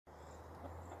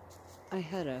I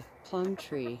had a plum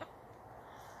tree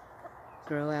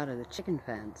grow out of the chicken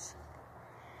fence.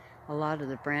 A lot of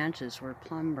the branches were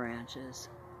plum branches,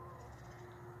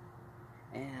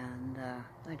 and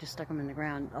I just stuck them in the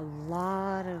ground. A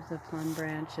lot of the plum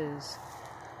branches,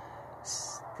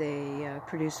 they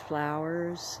produced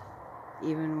flowers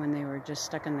even when they were just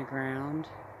stuck in the ground,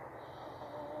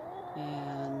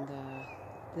 and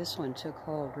this one took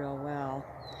hold real well.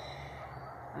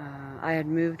 I had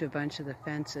moved a bunch of the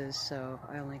fences, so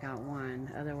I only got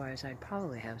one. Otherwise, I'd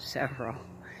probably have several.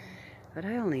 But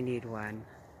I only need one.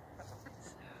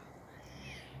 So,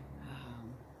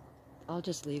 I'll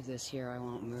just leave this here. I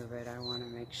won't move it. I want to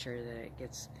make sure that it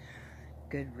gets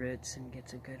good roots and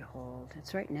gets a good hold.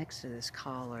 It's right next to this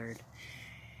collard.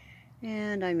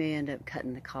 And I may end up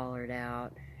cutting the collard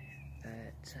out.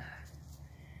 But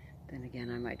then again,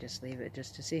 I might just leave it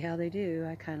just to see how they do.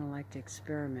 I kind of like to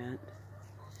experiment.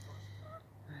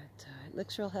 It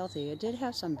looks real healthy. It did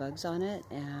have some bugs on it,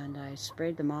 and I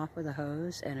sprayed them off with a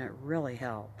hose, and it really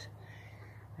helped.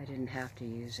 I didn't have to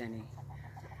use any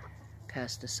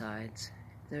pesticides.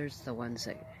 There's the ones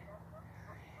that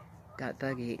got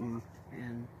bug eaten,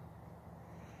 and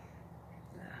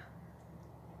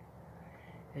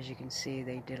as you can see,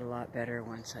 they did a lot better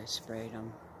once I sprayed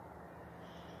them.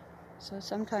 So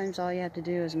sometimes all you have to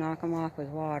do is knock them off with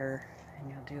water, and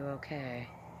you'll do okay.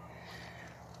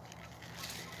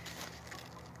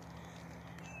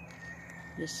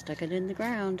 Just stuck it in the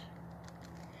ground.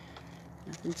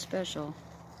 Nothing special.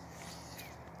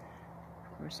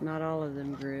 Of course, not all of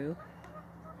them grew,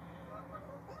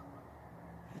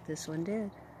 but this one did.